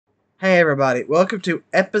Hey everybody, welcome to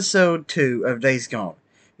episode 2 of Days Gone.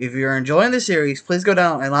 If you're enjoying the series, please go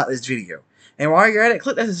down and like this video. And while you're at it,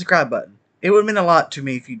 click that subscribe button. It would mean a lot to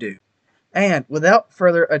me if you do. And without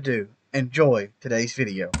further ado, enjoy today's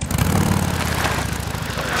video.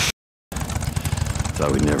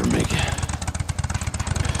 Thought we'd never make it.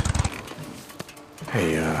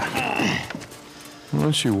 Hey, why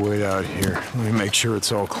don't you wait out here? Let me make sure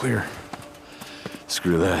it's all clear.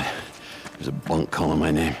 Screw that. There's a bunk calling my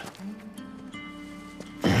name.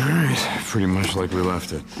 Alright, pretty much like we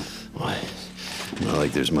left it. Why? Not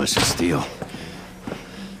like there's much to steal.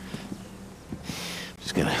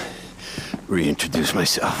 Just gonna reintroduce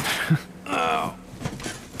myself. Oh,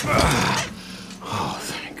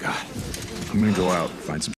 thank God. I'm gonna go out,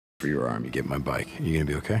 find some for your arm. You get my bike. You gonna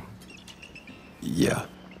be okay? Yeah.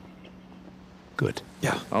 Good.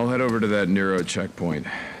 Yeah. I'll head over to that Nero checkpoint.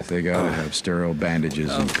 They gotta have sterile bandages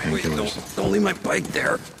and Wait, painkillers. don't leave my bike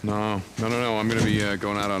there. No. I'm gonna be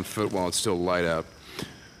going out on foot while it's still light out.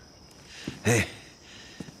 Hey,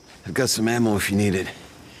 I've got some ammo if you need it.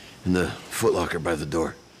 In the footlocker by the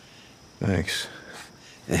door. Thanks.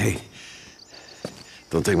 Hey,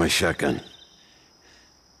 don't take my shotgun.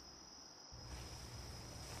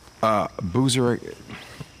 Boozer.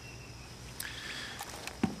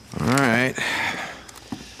 All right.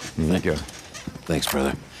 Here you go. Thanks,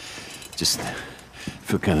 brother. Just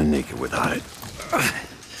feel kind of naked without it.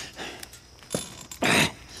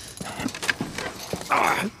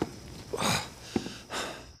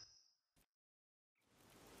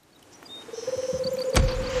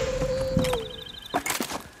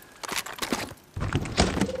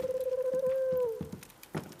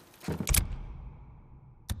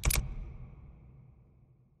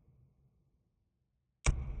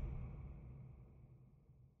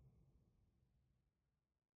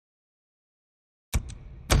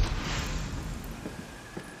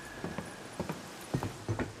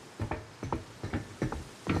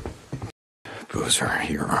 Boozer,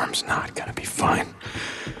 your arm's not gonna be fine.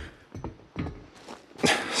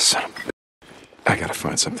 Son of a bitch. I gotta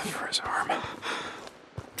find something for his arm.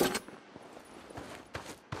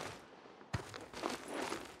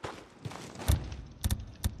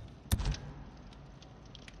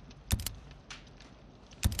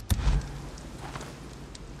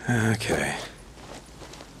 Okay.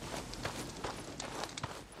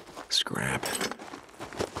 Scrap.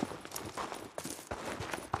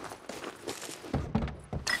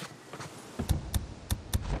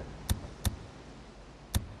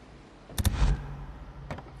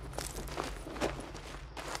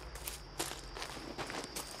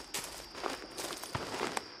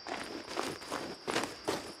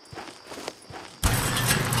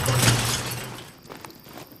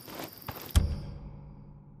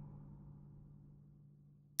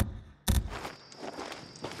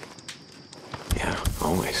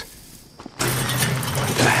 Always.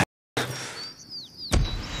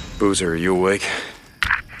 Boozer, are you awake?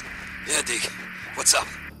 Yeah, Deke. What's up?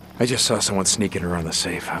 I just saw someone sneaking around the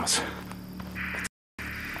safe house.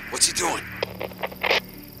 What's he doing?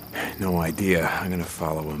 No idea. I'm gonna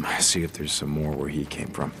follow him, see if there's some more where he came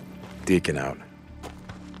from. Deacon out.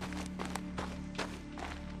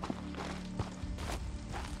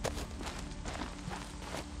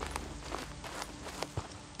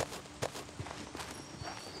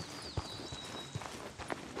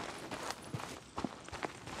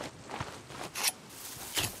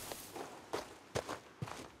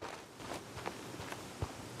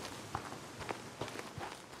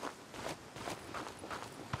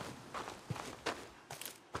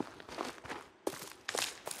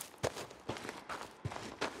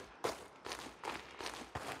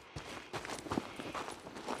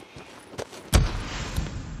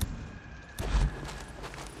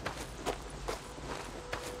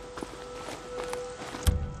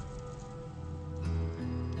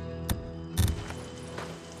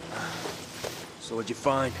 So what'd you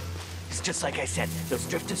find? It's just like I said. Those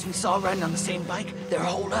drifters we saw riding on the same bike, they're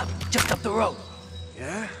holed up, just up the road.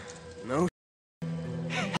 Yeah? No.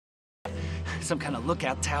 Some kind of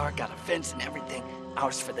lookout tower, got a fence and everything.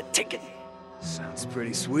 Ours for the ticket. Sounds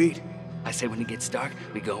pretty sweet. I say when it gets dark,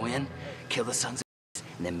 we go in, kill the sons of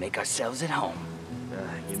and then make ourselves at home.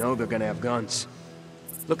 You know they're gonna have guns.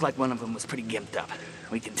 Looked like one of them was pretty gimped up.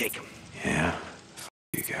 We can take him. Yeah. F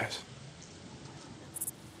you guys.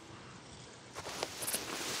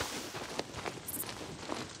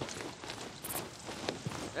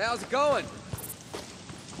 Hey, how's it going?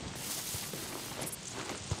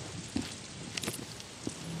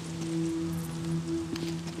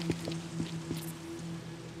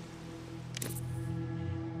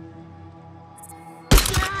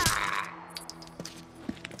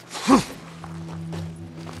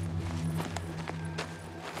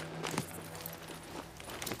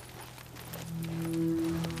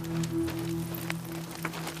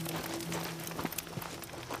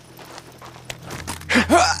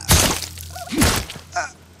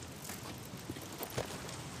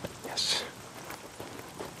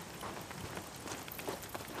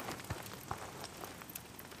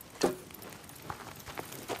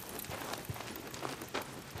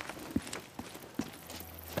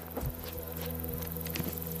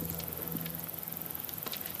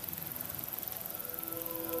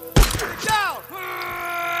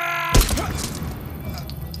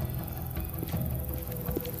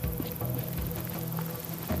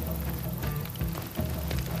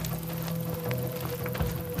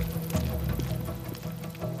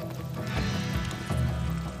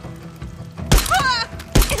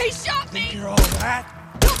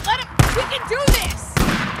 do this!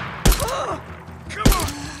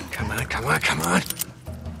 Come on.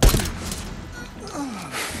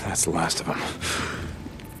 That's the last of them.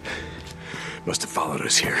 Must have followed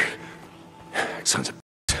us here. Sons of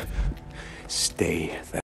bitches. Stay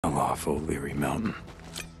the hell off O'Leary Mountain.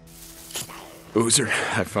 Boozer,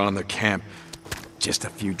 I found their camp. Just a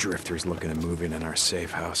few drifters looking to move in our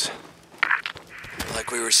safe house.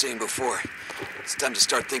 Like we were saying before, it's time to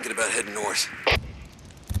start thinking about heading north.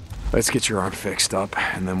 Let's get your arm fixed up,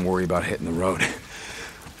 and then worry about hitting the road.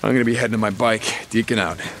 I'm gonna be heading to my bike. Deacon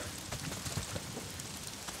out.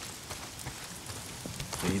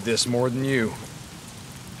 Need this more than you.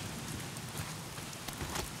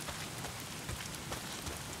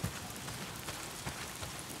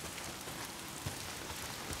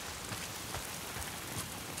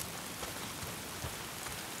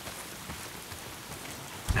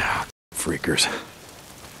 Ah, freakers.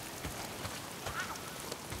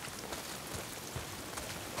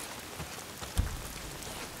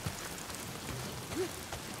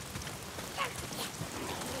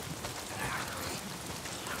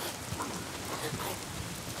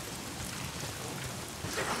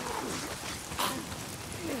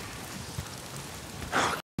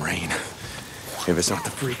 Rain. If it's not the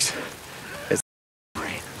freaks, it's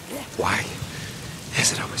rain. Why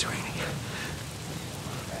is it always raining?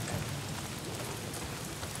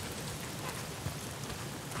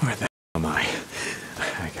 Where the hell am I?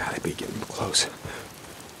 I gotta be getting close.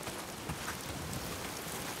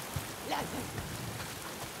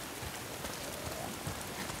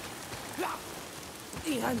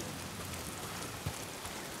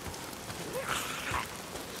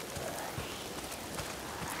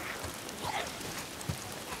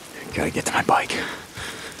 Gotta get to my bike.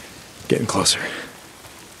 Getting closer.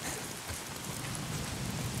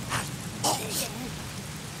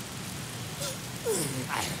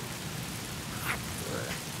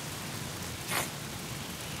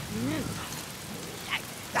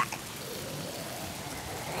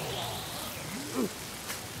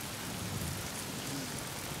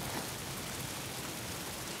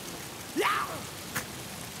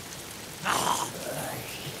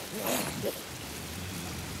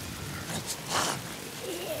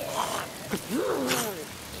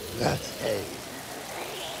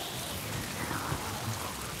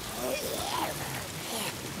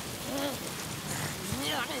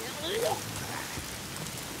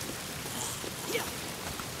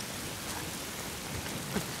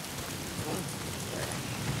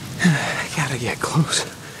 I gotta get close.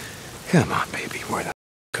 Come on, baby. Where the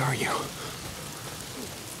f are you?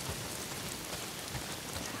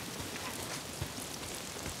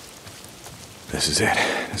 This is it.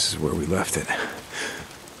 This is where we left it.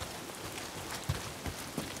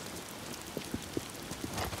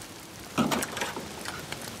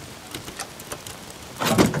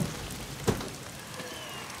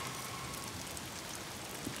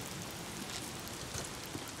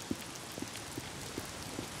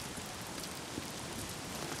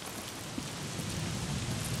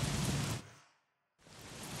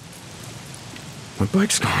 My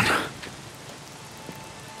bike's gone.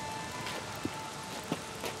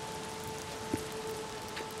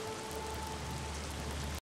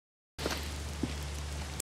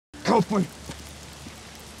 Copeland!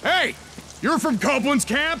 Hey! You're from Copeland's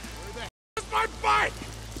camp? Where the hell is my bike?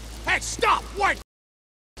 Hey, stop! Wait!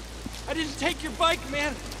 I didn't take your bike,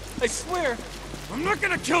 man. I swear. I'm not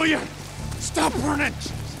gonna kill you! Stop running!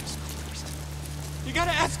 You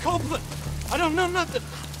gotta ask Copeland. I don't know nothing.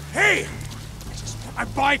 Hey! I just want my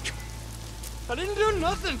bike! I didn't do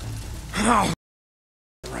nothing. Oh.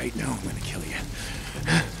 Right now, I'm gonna kill you.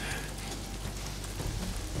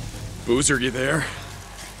 Boozer, you there?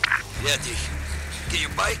 Yeah, Deke. Get your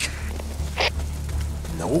bike?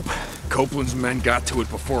 Nope. Copeland's men got to it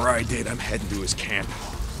before I did. I'm heading to his camp.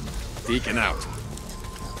 Deacon out.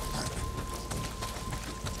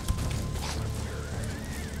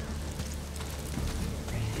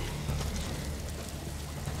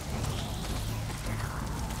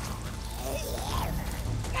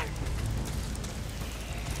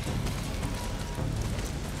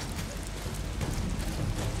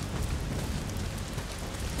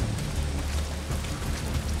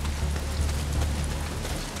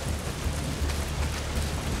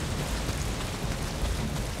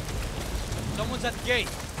 Someone's at the gate.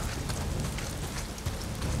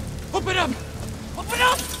 Open up! Open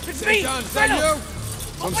up! It's me! John, is that Venom! you?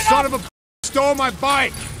 Some Open son up! of a stole my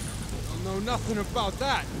bike! Don't know nothing about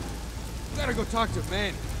that. Gotta go talk to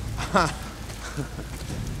man.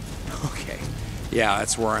 Okay. Yeah,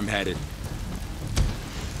 that's where I'm headed.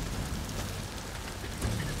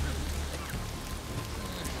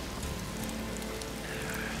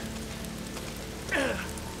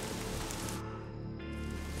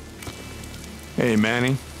 Hey,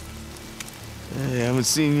 Manny. Hey, I haven't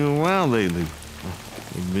seen you around lately.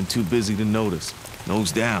 You've been too busy to notice.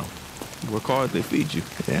 Nose down. You work hard, they feed you.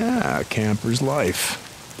 Yeah, camper's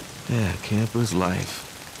life. Yeah, camper's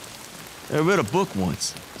life. I read a book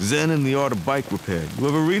once, Zen and the Art of Bike Repair. You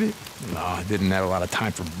ever read it? No, I didn't have a lot of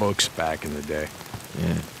time for books back in the day.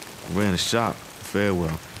 Yeah, I ran a shop,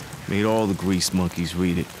 Farewell. Made all the grease monkeys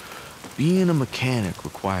read it. Being a mechanic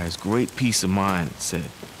requires great peace of mind, it said.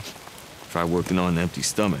 Try working on an empty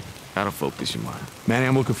stomach. That'll focus your mind. Manny,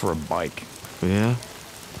 I'm looking for a bike. Yeah?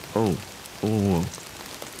 Oh,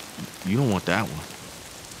 you don't want that one.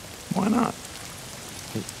 Why not?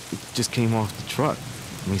 It just came off the truck.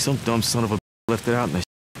 I mean, some dumb son of a left it out and the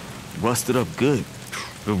rusted up good.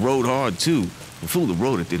 It rode hard, too. The fool that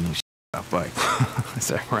rode it didn't know about bikes. Is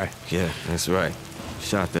that right? Yeah, that's right.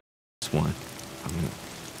 Shot that one. I mean,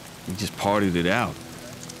 we just partied it out.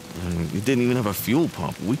 I mean, it didn't even have a fuel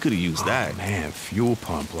pump. We could have used that. Man, fuel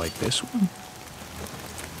pump like this one?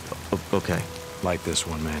 Okay. Like this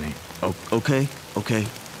one, Manny. Okay.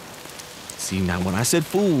 See, now when I said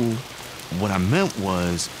fool, what I meant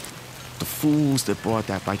was the fools that brought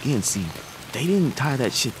that bike in. See, they didn't tie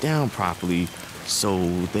that shit down properly, so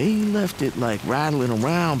they left it like rattling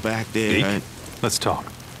around back there. Deke, let's talk.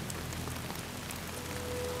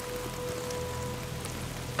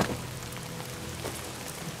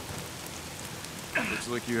 Looks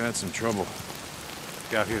like you had some trouble.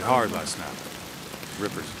 Got hit hard last night.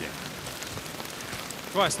 Rippers again.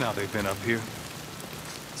 Twice now they've been up here.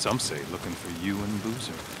 Some say looking for you and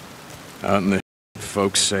Boozer. Out in the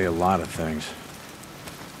folks say a lot of things.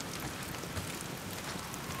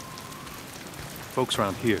 Folks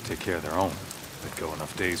around here take care of their own. But go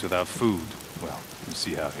enough days without food, well, you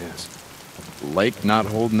see how it is. Lake not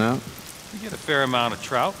holding out? We get a fair amount of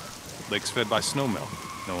trout. Lake's fed by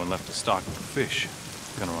snowmelt. No one left to stock with fish.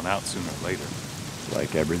 Gonna run out sooner or later.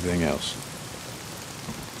 Like everything else.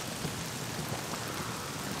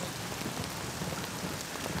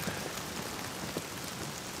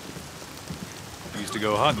 We used to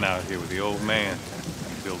go hunting out here with the old man.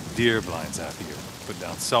 And build deer blinds out here. Put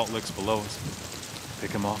down salt licks below us.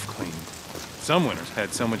 Pick them off clean. Some winters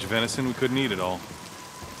had so much venison we couldn't eat it all.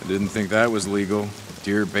 I didn't think that was legal.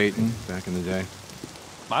 Deer baiting back in the day.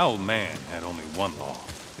 My old man had only one law.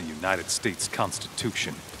 The United States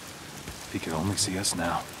Constitution. If he could only see us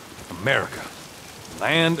now. America.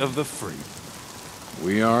 Land of the free.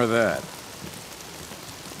 We are that.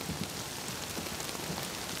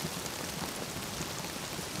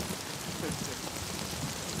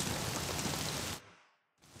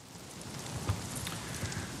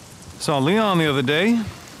 Saw Leon the other day.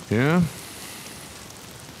 Yeah?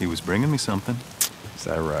 He was bringing me something. Is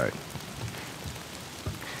that right?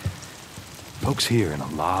 Folks here in a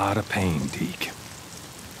lot of pain, Deke.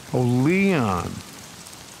 Oh, Leon.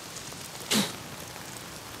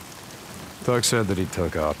 Doug said that he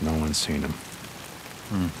took off. No one's seen him.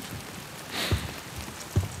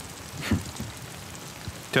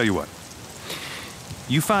 Tell you what.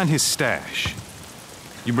 You find his stash.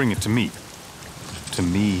 You bring it to me. To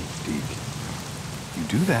me, Deke. You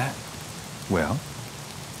do that, well,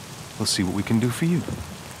 we'll see what we can do for you.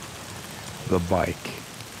 The bike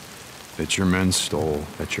that your men stole,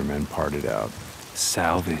 that your men parted out.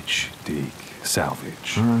 Salvage, Deke.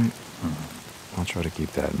 Salvage. All right. I'll try to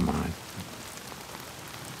keep that in mind.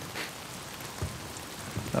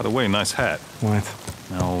 By the way, nice hat. What?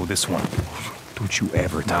 No, this one. Don't you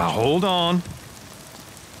ever touch Now, hold on.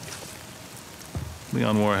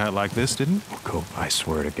 Leon wore a hat like this, didn't he? Cope, I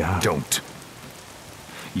swear to God. Don't.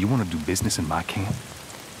 You want to do business in my camp?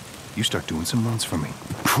 You start doing some runs for me.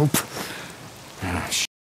 Cope.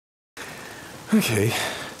 Okay.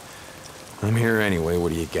 I'm here anyway.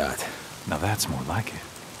 What do you got? Now that's more like it.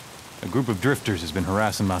 A group of drifters has been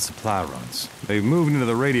harassing my supply runs. They've moved into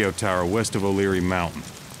the radio tower west of O'Leary Mountain.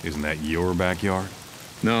 Isn't that your backyard?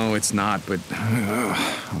 No, it's not, but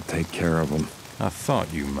I'll take care of them. I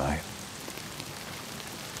thought you might.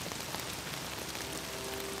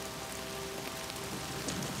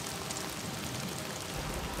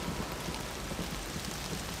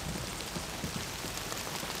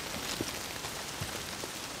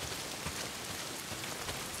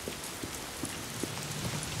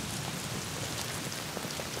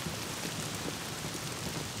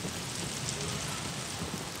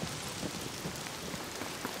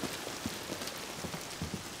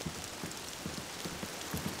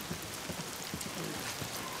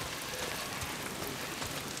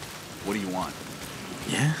 What do you want?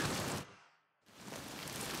 Yeah?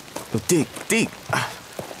 Look, Deke,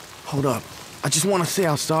 hold up. I just want to say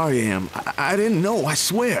how sorry I am. I didn't know, I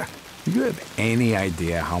swear. You have any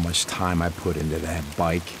idea how much time I put into that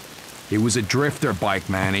bike? It was a drifter bike,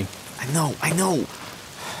 Manny. I know.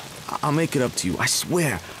 I'll make it up to you, I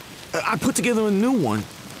swear. I put together a new one.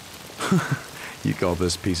 You call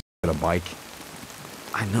this piece of a bike?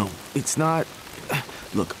 I know. It's not...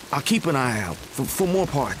 Look, I'll keep an eye out for more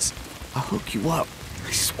parts. I'll hook you up.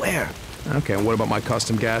 I swear. Okay, and what about my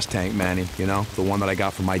custom gas tank, Manny? You know, the one that I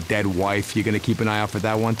got from my dead wife. You gonna keep an eye out for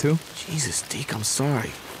that one, too? Jesus, Deke, I'm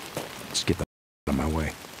sorry. Just get the out of my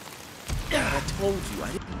way. I told you,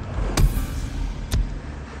 I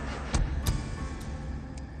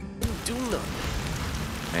didn't do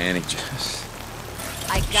nothing. Manny, just...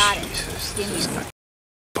 I got Jesus, it. this is not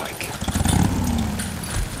bike.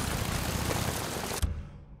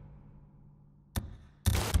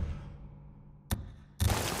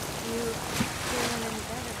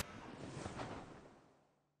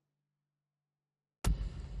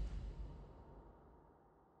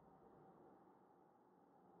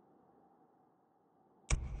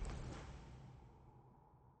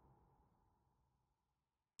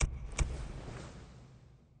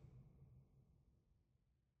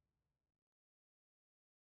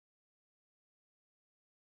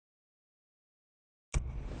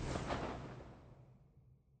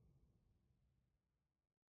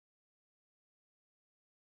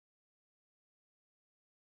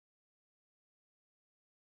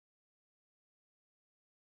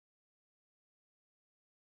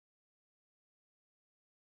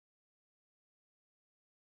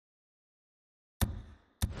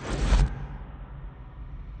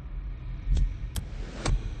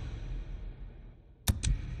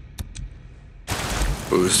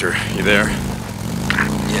 Booster, you there?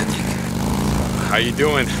 Yeah, Deke. How you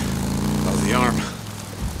doing? How's the arm?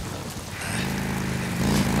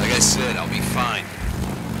 Like I said, I'll be fine.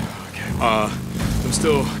 Okay. I'm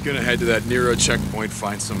still gonna head to that Nero checkpoint,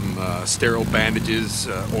 find some sterile bandages,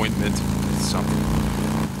 ointment, something.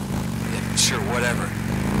 Yeah, sure, whatever.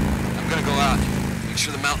 I'm gonna go out. Make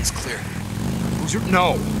sure the mountain's clear. Booster?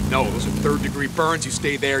 No, those are third-degree burns. You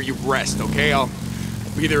stay there, you rest, okay? I'll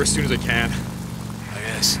be there as soon as I can.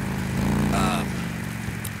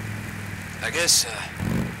 I guess,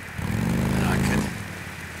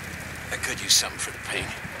 I could use something for the pain.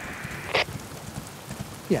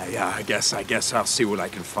 Yeah, I guess I'll see what I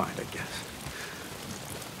can find, I guess.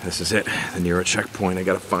 This is it, the Nero checkpoint. I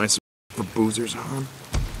gotta find some for Boozer's arm.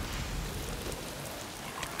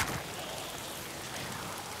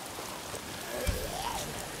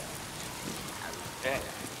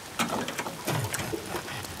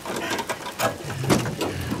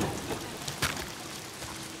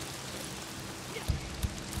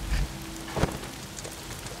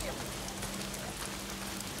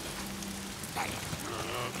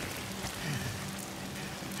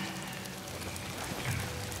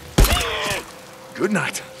 Good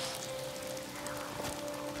night.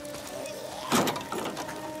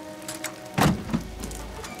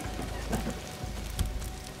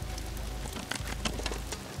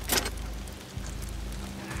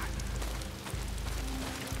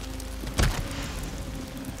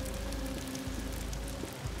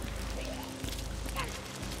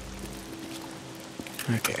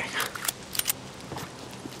 Okay.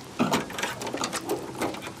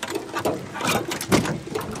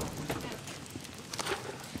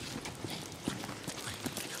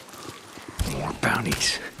 More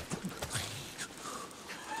bounties.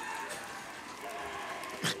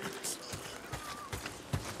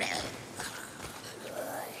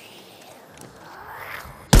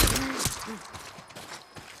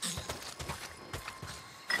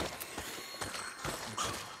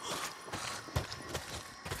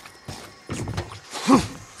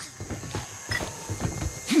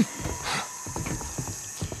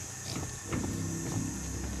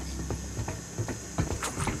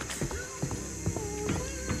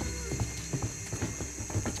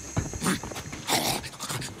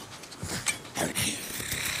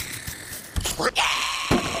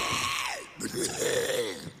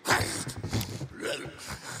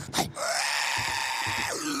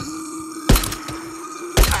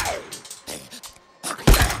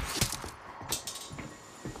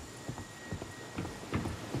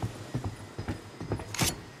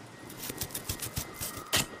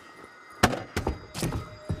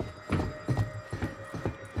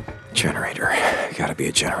 Generator. Gotta be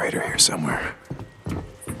a generator here somewhere.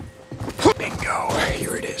 Bingo.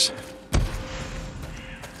 Here it is.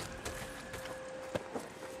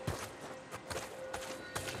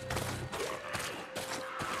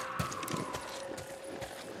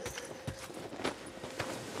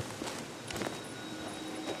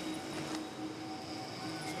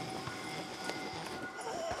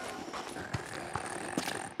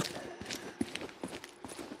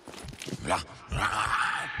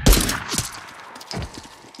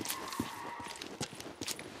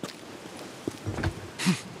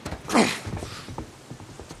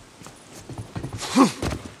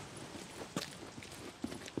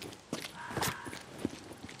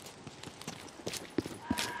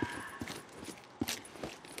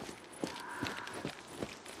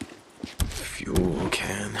 Fuel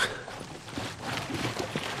can.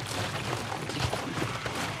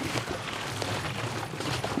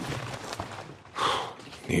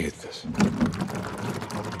 Needed this.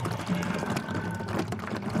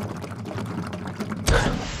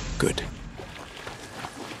 Good.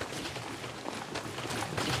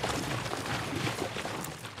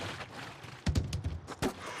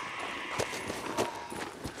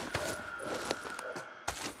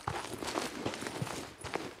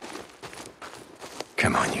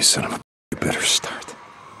 Come on, you son of a... You better start.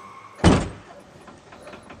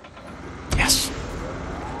 Yes.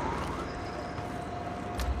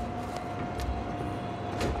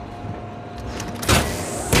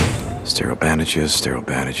 Sterile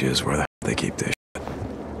bandages, where the hell they keep this shit?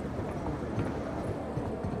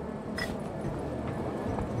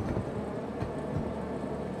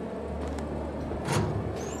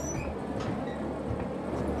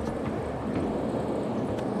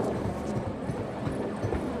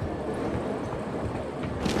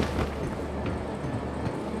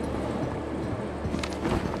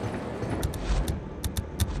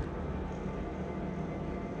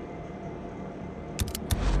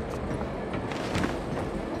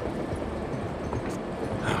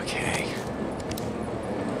 Okay.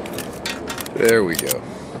 There we go.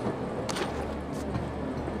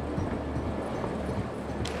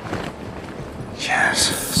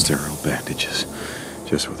 Yes, sterile bandages.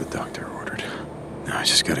 Just what the doctor ordered. Now I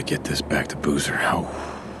just gotta get this back to Boozer. Oh,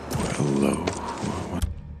 hello.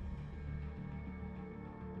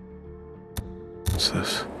 What's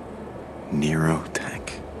this? Nero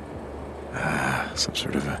tank. Some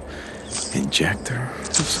sort of a injector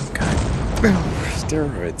of some kind.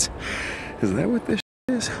 Steroids. Is that what this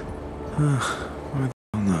is? Why the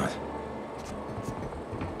hell not?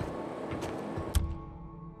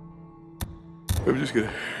 I'm just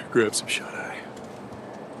gonna grab some shut eye.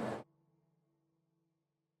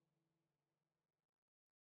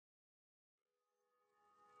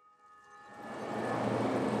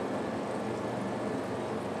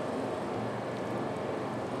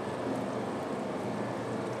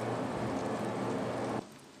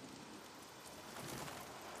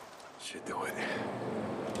 Should do it.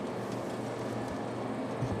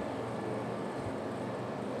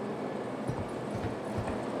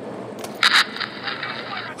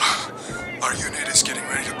 Our unit is getting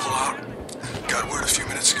ready to pull out. Got word a few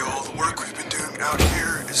minutes ago all the work we've been doing out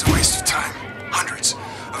here is a waste of time. Hundreds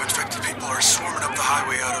of infected people are swarming up the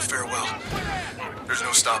highway out of Farewell. There's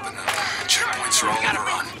no stopping them. Checkpoints are all on the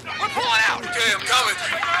run. We're pulling out! Okay, I'm coming.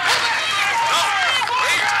 No!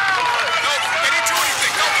 Wait! No, we didn't do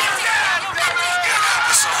anything! No!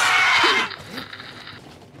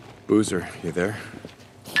 Boozer, you there?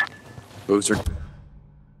 Boozer?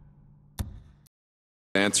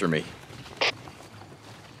 Answer me.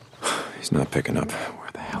 He's not picking up.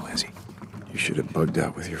 Where the hell is he? You should have bugged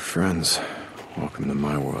out with your friends. Welcome to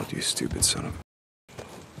my world, you stupid son of a...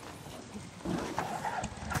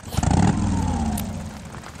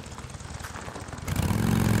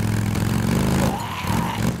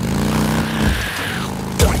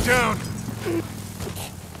 Down!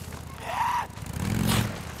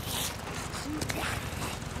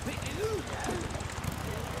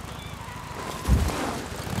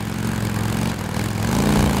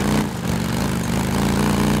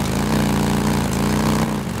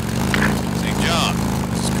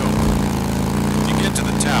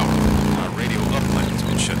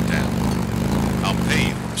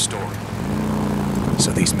 So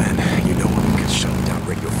these men, you know when we get shut down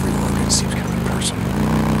radio free work, it seems kind of personal.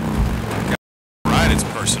 Right, it's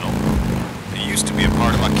personal. It used to be a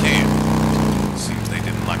part of my camp. Seems they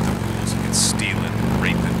didn't like the rules against stealing,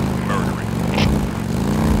 raping, murdering.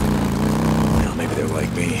 Well, maybe they're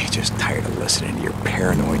like me, just tired of listening to your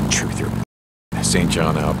paranoid truther. St.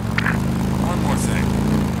 John out. One more thing.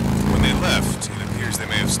 When they left, it appears they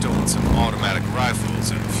may have stolen some automatic rifles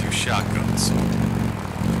and a few shotguns.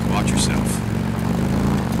 Watch yourself.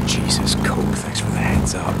 Jesus, Cope, thanks for the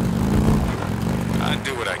heads up. I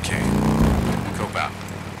do what I can. Cope out.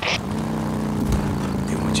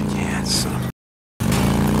 Do what you can, son.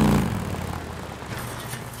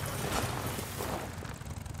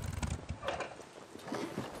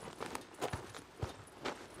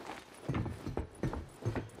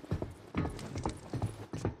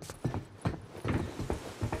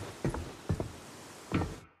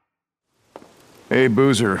 Hey,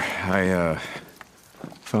 Boozer. I,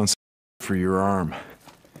 found some for your arm.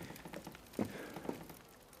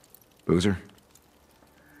 Boozer?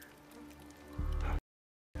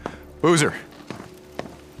 Boozer!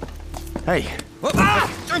 Hey!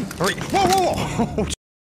 Hurry! Whoa!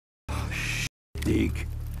 Deke.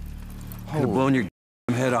 Could have blown your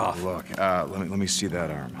head off. Look, let me see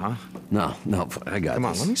that arm, huh? No, I got Come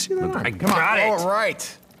on, this. let me see that Look, arm. I Come on. got it. All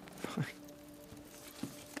right.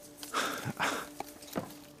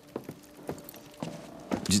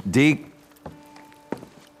 Just Deke.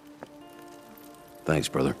 Thanks,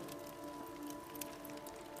 brother.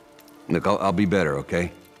 Look, I'll be better,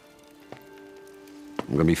 okay?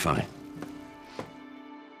 I'm gonna be fine.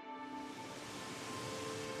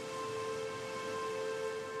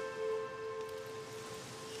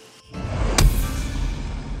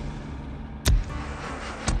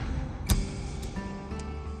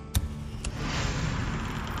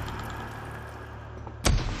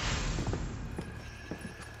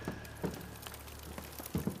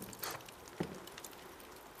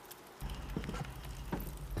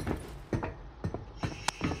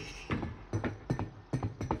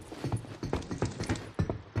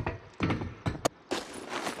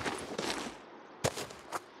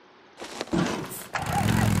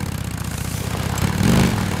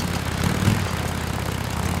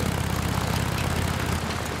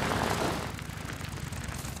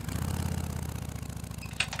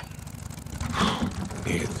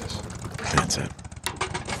 Needed this. That's it.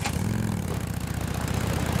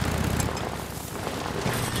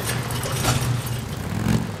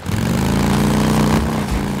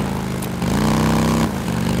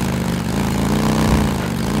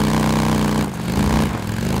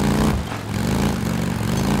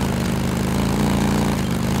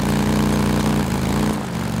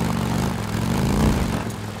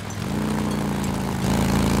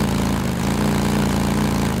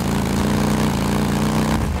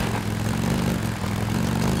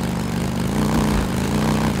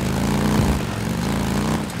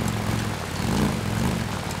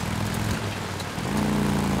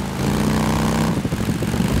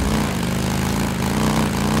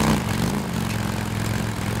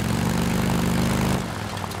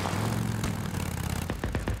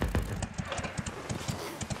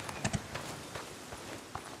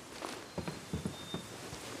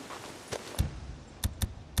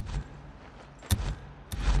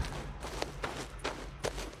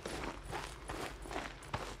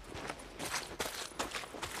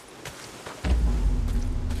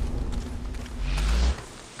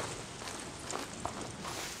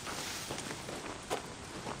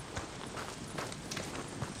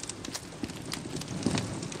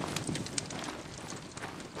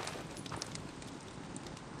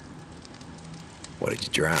 What did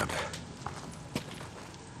you drop?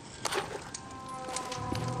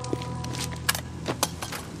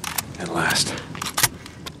 At last.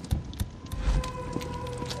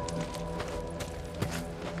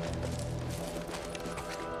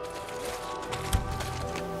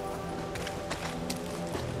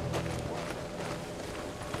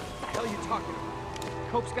 What the hell are you talking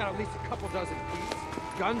about? Cope's got at least a couple dozen beats,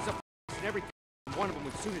 guns, and every one of them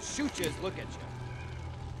would soon as shoot you as look at you.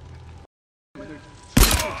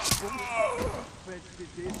 Fred did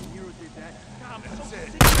this, Nero did that. God, I'm so sick.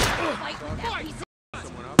 Fight with that piece of...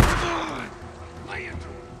 Someone up. Land.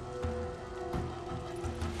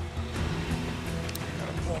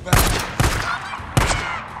 Gotta pull back.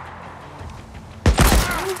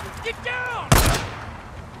 Get down!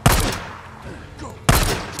 Go.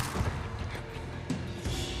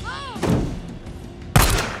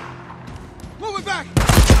 Moving back!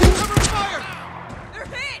 Cover fire! They're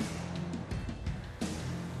hit!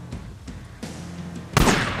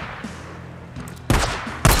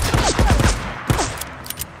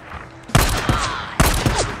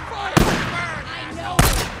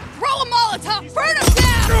 Burn him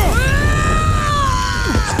down!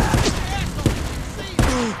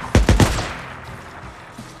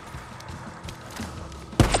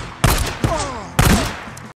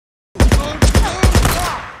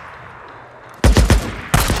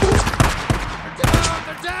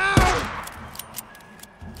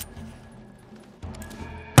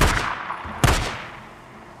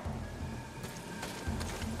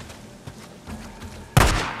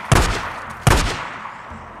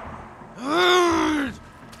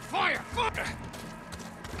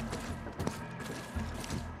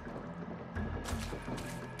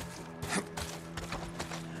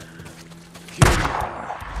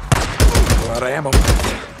 A lot of ammo.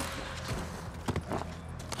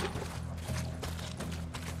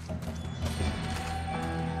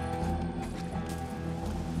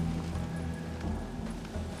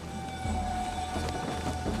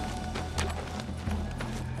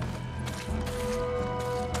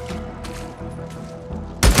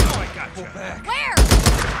 Pull back. Where?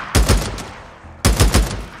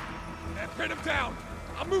 Pin him down.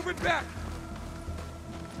 I'm moving back.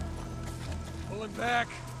 Pulling back.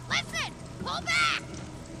 Listen! Pull back!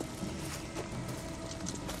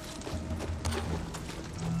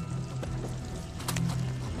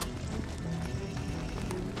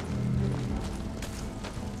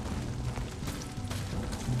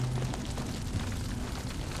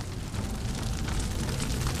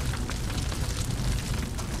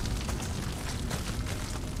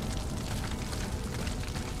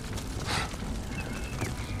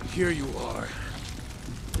 Here you are.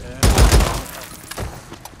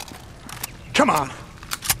 Come on!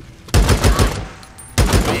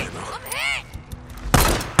 I'm hit!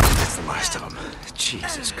 That's the last of them.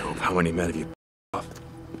 Jesus, Cope, how many men have you off?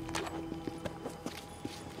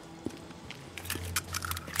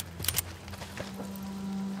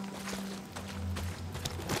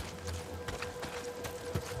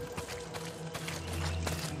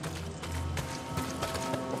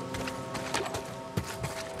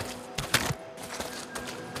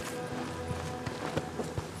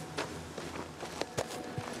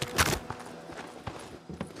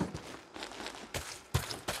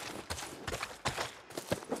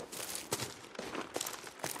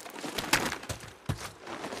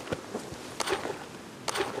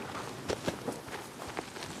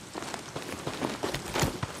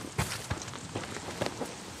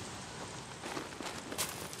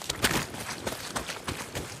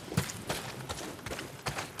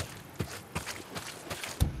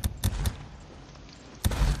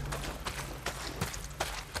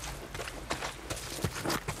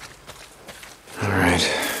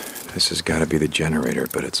 This has got to be the generator,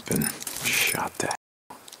 but it's been shot to hell.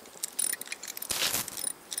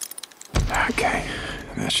 Okay,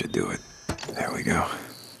 that should do it. There we go.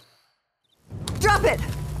 Drop it!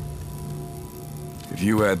 If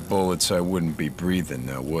you had bullets, I wouldn't be breathing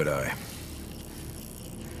now, would I?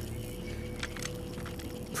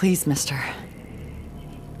 Please, mister.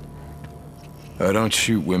 I don't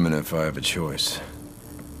shoot women if I have a choice.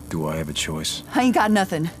 Do I have a choice? I ain't got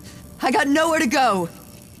nothing. I got nowhere to go.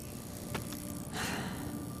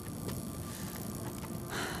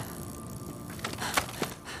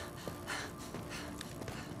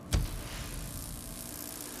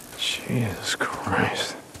 Jesus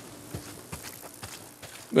Christ.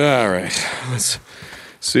 All right, let's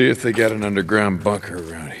see if they got an underground bunker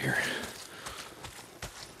around here.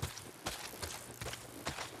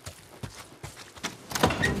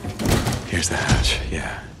 Here's the hatch.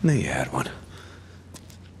 Yeah, knew you had one.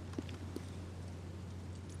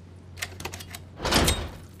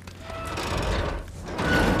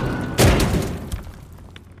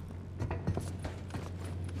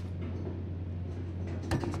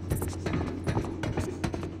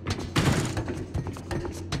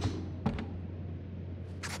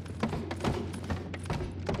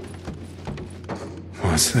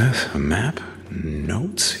 What's this? A map?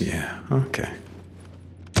 Notes? Yeah, okay.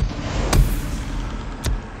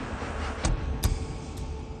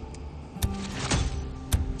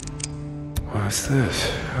 What's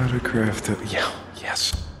this? How to craft a... Yeah,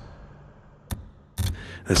 yes.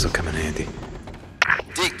 This'll come in handy.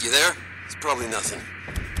 Deke, you there? It's probably nothing.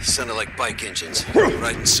 Sounded like bike engines,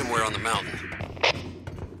 riding somewhere on the mountain.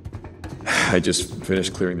 I just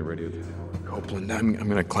finished clearing the radio. Copeland, I'm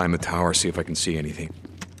gonna climb the tower, see if I can see anything.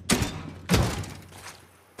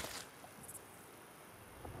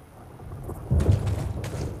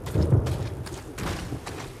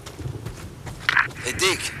 Hey,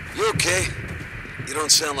 Deke, you okay? You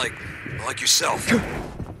don't sound like yourself.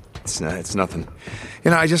 It's nothing.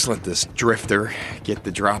 You know, I just let this drifter get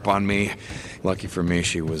the drop on me. Lucky for me,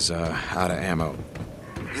 she was out of ammo.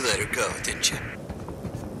 You let her go, didn't you?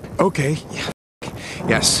 Okay, yeah.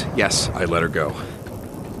 Yes, I let her go.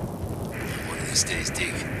 One of these days,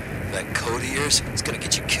 Deke, that code of yours is gonna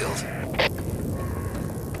get you killed.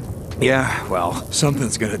 Yeah, well,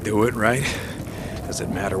 something's gonna do it, right?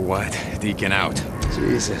 Doesn't matter what. Deacon out.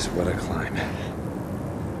 Jesus, what a climb.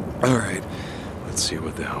 All right, let's see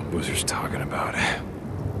what the hell Boozer's talking about.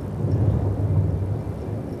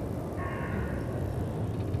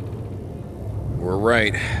 We're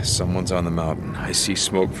right. Someone's on the mountain. I see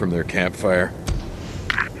smoke from their campfire.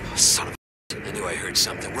 Son of a... I knew I heard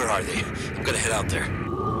something. Where are they? I'm gonna head out there.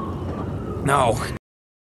 No.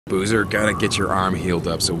 Boozer, gotta get your arm healed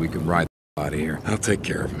up so we can ride out of here. I'll take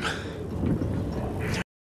care of him.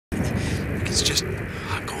 It's just...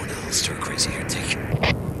 I'm going a little stir crazy here, Deke.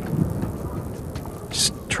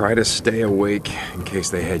 Just try to stay awake in case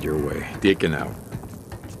they head your way. Deacon out.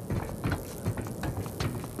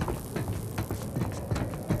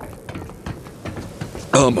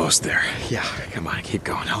 Almost there. Yeah, come on, keep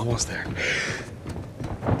going. Almost there.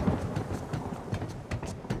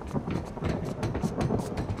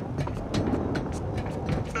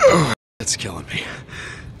 Oh, that's killing me.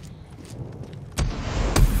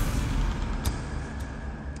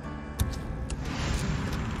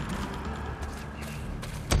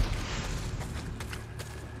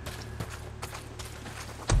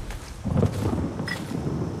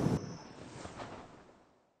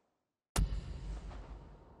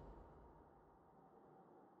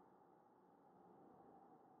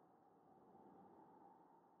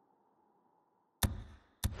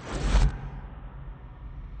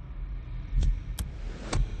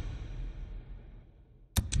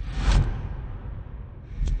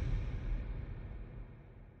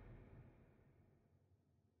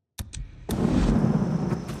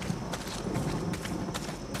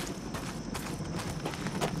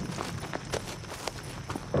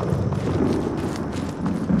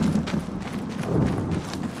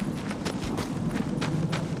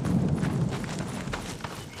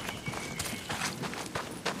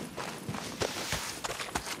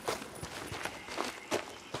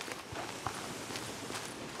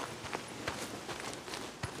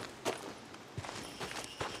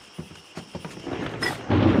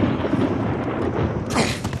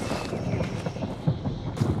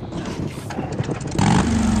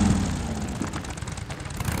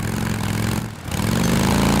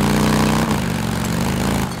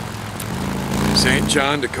 St.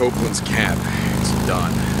 John to Copeland's camp. It's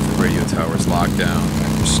done. The radio tower's locked down.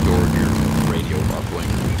 I've restored your radio uplink.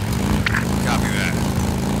 Copy that.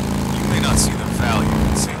 You may not see the value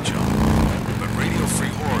in St. John, but Radio Free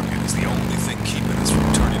Oregon is the only thing keeping us from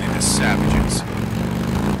turning into savages.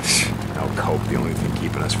 Now, Cope, the only thing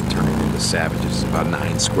keeping us from turning into savages is about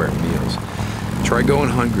 9 square meals. Try going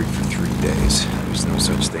hungry for 3 days. There's no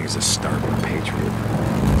such thing as a starving patriot.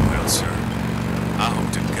 Well, sir, I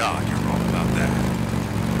hope to God you're wrong about that.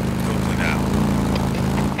 Copeland out.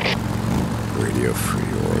 Radio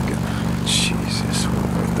Free Oregon. Jesus, what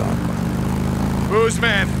have I done? Booze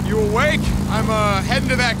man, you awake? I'm heading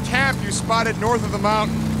to that camp you spotted north of the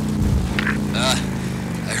mountain.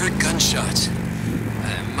 I heard gunshots.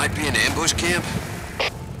 Might be an ambush camp.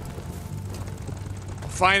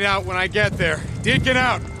 Find out when I get there. Deacon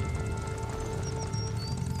out.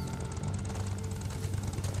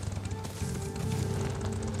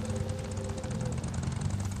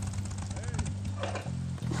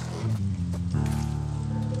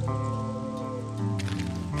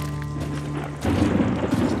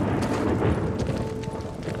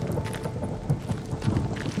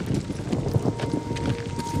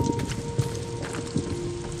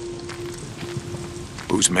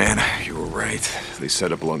 Man, you were right. They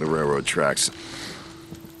set up along the railroad tracks.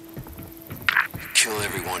 Kill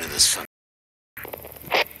everyone in this fun.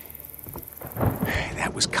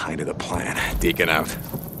 That was kind of the plan. Deacon out.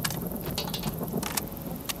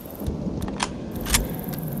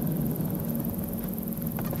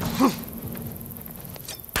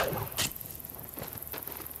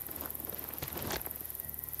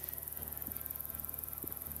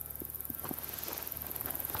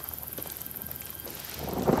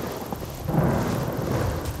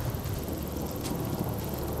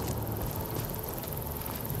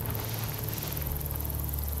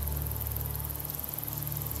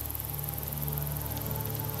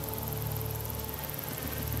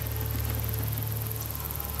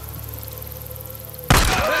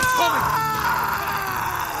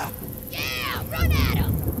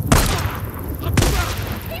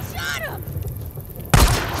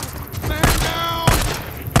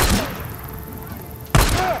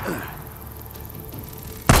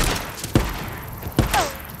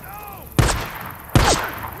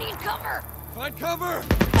 Find cover!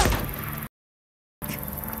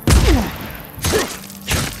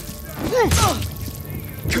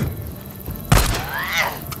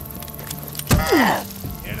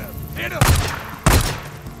 Hit him! Hit him!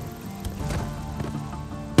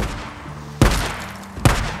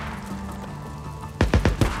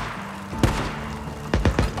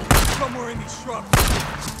 Somewhere in these shrubs.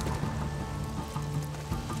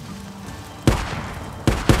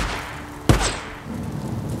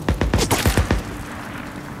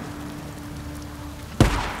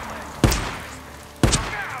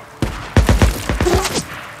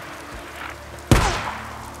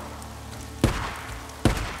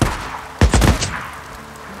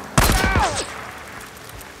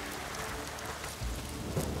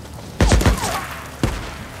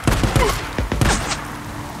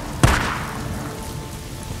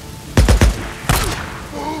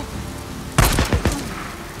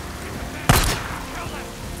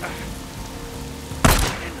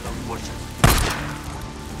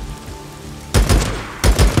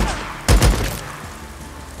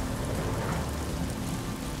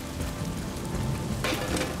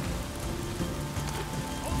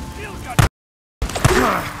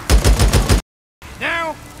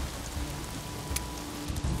 Now!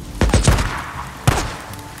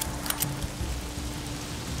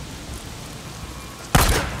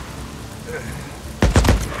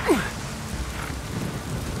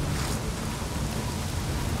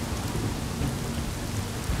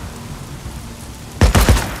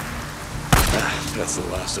 That's the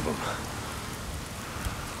last of them.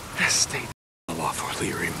 Stay the hell off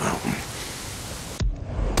O'Leary Mountain.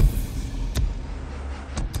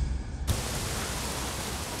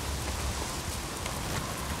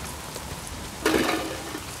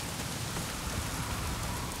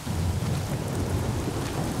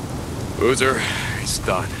 Boozer, he's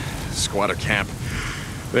done. Squatter camp.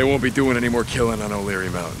 They won't be doing any more killing on O'Leary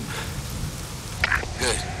Mountain.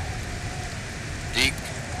 Good. Deke,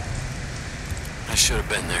 I should have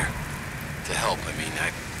been there. To help, I mean,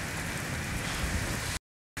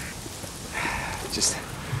 Just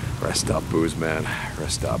rest up, Booze, man.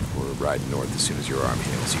 Rest up. We're riding north as soon as your arm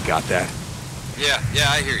heals. You got that? Yeah,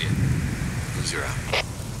 I hear you. Boozer out.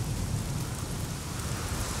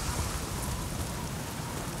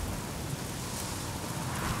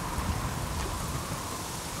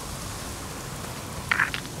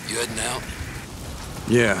 You heading out?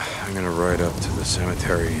 Yeah, I'm gonna ride up to the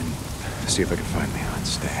cemetery and see if I can find Leon's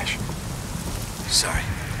stash. Sorry.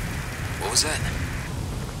 What was that?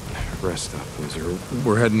 Rest up, Boozer.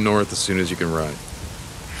 We're heading north as soon as you can ride.